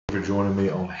for joining me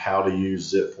on how to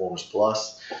use Zipforms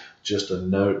Plus. Just a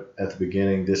note at the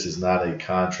beginning, this is not a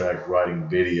contract writing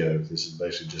video. This is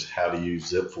basically just how to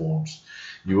use Zipforms.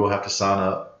 You will have to sign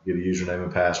up, get a username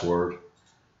and password.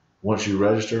 Once you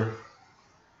register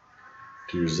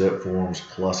to your Zipforms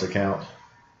Plus account,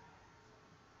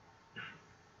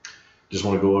 just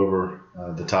want to go over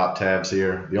the top tabs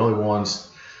here. The only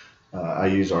ones I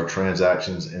use are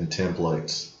transactions and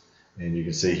templates. And you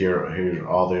can see here's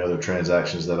all the other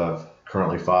transactions that I've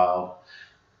currently filed.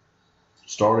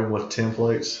 Starting with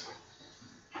templates,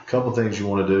 a couple things you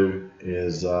want to do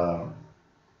is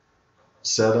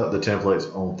set up the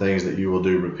templates on things that you will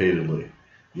do repeatedly.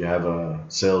 You have a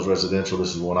sales residential,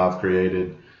 this is one I've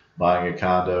created, buying a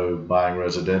condo, buying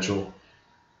residential.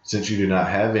 Since you do not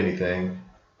have anything,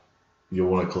 you'll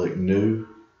want to click new.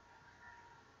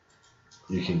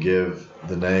 You can give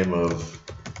the name of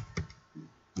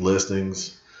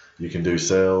listings, you can do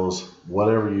sales,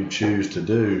 whatever you choose to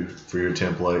do for your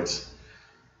templates.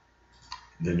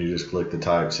 Then you just click the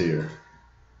types here.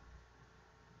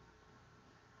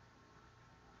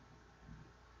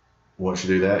 Once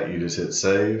you do that, you just hit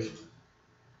save.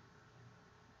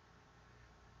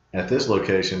 At this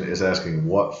location, it's asking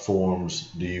what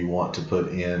forms do you want to put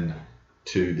in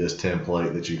to this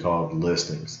template that you called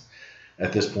listings.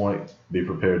 At this point, be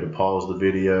prepared to pause the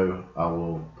video. I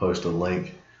will post a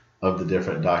link of the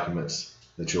different documents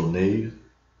that you'll need.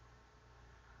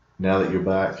 Now that you're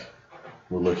back,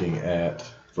 we're looking at,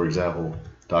 for example,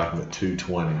 document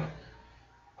 220.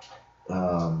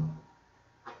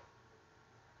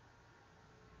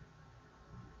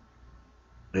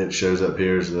 It shows up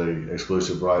here as the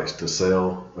exclusive rights to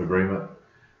sell agreement.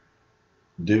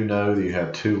 Do know that you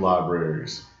have two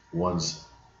libraries. One's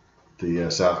the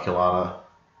South Carolina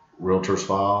Realtors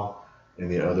file and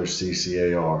the other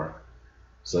CCAR.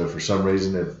 So for some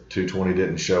reason, if 220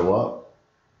 didn't show up,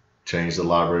 change the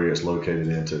library it's located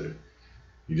into.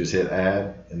 You just hit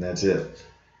add and that's it.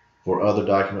 For other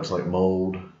documents like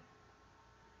mold,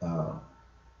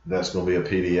 that's going to be a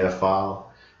PDF file.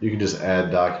 You can just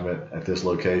add document at this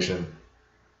location,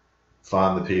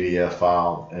 find the PDF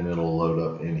file, and it'll load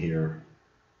up in here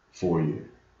for you.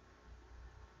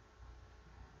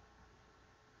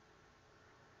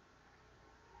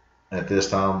 At this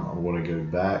time, I'm going to go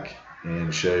back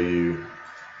and show you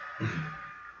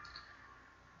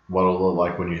what it'll look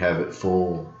like when you have it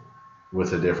full with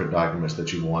the different documents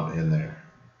that you want in there.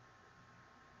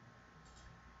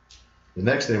 The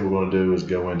next thing we're going to do is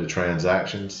go into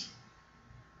transactions.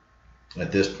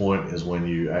 At this point is when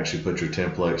you actually put your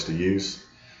templates to use.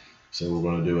 So we're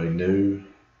going to do a new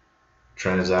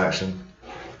transaction.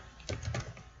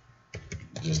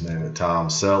 Just name it Tom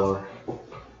Seller.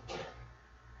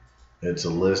 It's a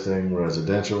listing,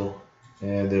 residential,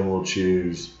 and then we'll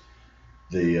choose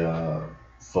the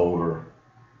folder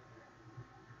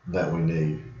that we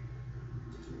need.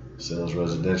 Sales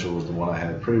residential was the one I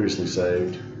had previously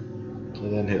saved,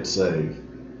 and then hit save.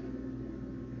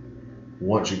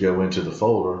 Once you go into the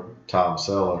folder, Tom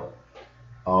Seller,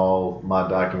 all my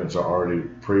documents are already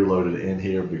preloaded in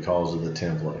here because of the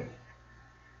template.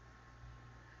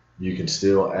 You can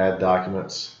still add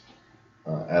documents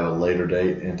at a later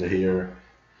date into here.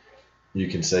 You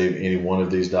can save any one of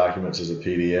these documents as a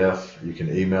PDF. You can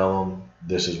email them.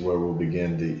 This is where we'll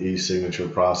begin the e-signature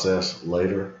process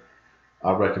later.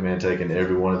 I recommend taking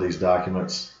every one of these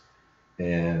documents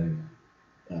and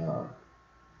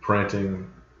printing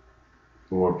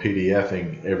or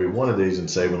PDFing every one of these and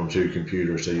saving them to your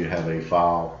computer so you have a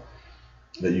file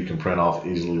that you can print off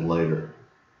easily later.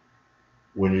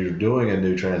 When you're doing a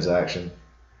new transaction,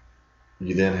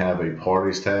 you then have a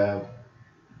parties tab.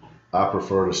 I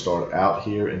prefer to start out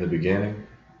here in the beginning,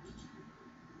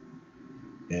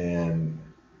 and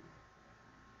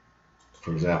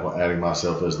for example, adding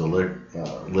myself as the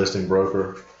listing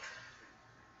broker.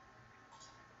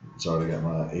 It's already got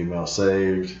my email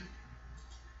saved.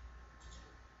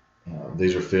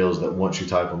 These are fields that once you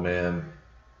type them in,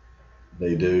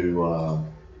 they do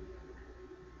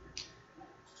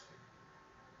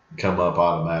come up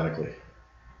automatically.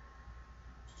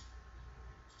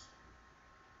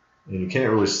 And you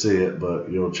can't really see it, but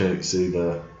you'll see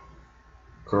the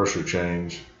cursor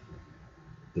change.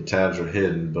 The tabs are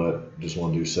hidden, but just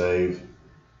want to do save.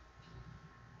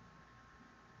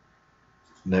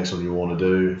 Next one you want to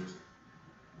do,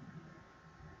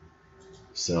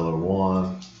 seller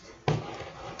 1,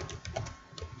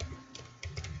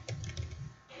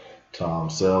 Tom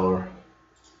Seller.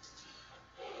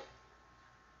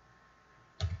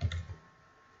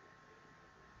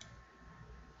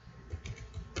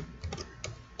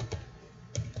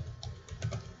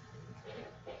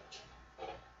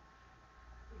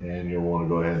 and you'll want to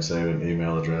go ahead and save an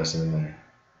email address in there.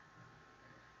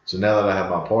 So now that I have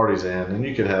my parties in, and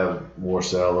you could have more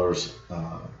sellers.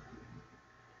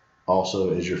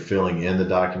 Also, as you're filling in the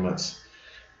documents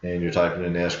and you're typing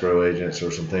in escrow agents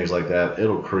or some things like that,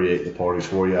 it'll create the parties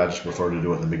for you. I just prefer to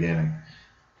do it in the beginning.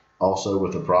 Also,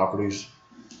 with the properties,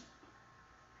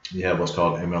 you have what's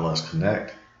called MLS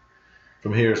Connect.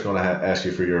 From here, it's going to ask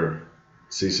you for your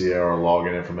CCR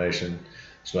login information.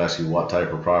 It's going to ask you what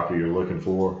type of property you're looking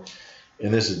for.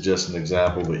 And this is just an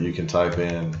example, but you can type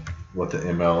in what the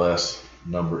MLS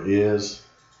number is,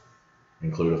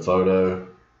 include a photo.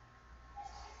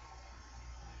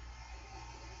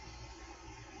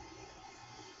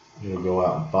 It'll go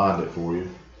out and find it for you.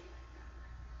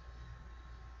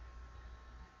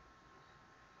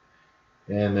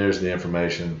 And there's the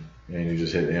information, and you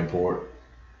just hit import,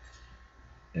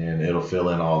 and it'll fill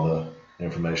in all the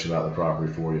information about the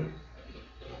property for you.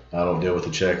 I don't deal with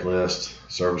the checklist,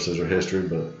 services, or history,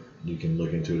 but you can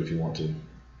look into it if you want to.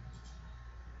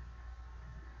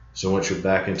 So once you're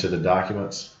back into the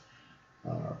documents,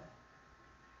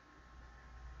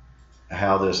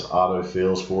 how this auto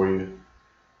fills for you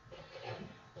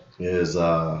is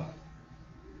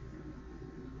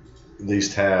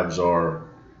these tabs are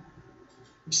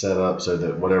set up so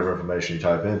that whatever information you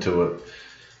type into it,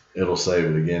 it'll save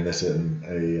it. Again, this isn't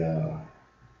a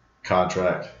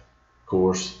contract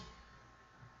course,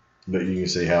 but you can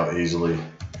see how easily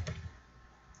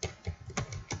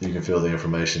you can fill the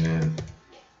information in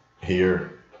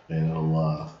here, and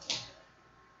it'll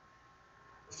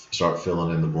start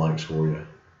filling in the blanks for you.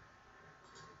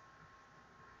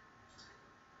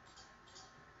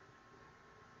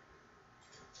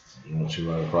 Once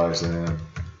you write a price in,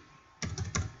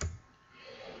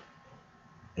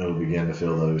 it'll begin to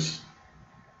fill those.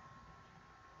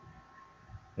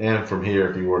 And from here,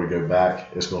 if you were to go back,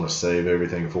 it's going to save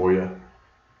everything for you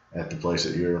at the place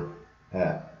that you're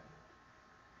at.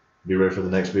 Be ready for the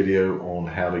next video on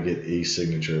how to get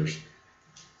e-signatures.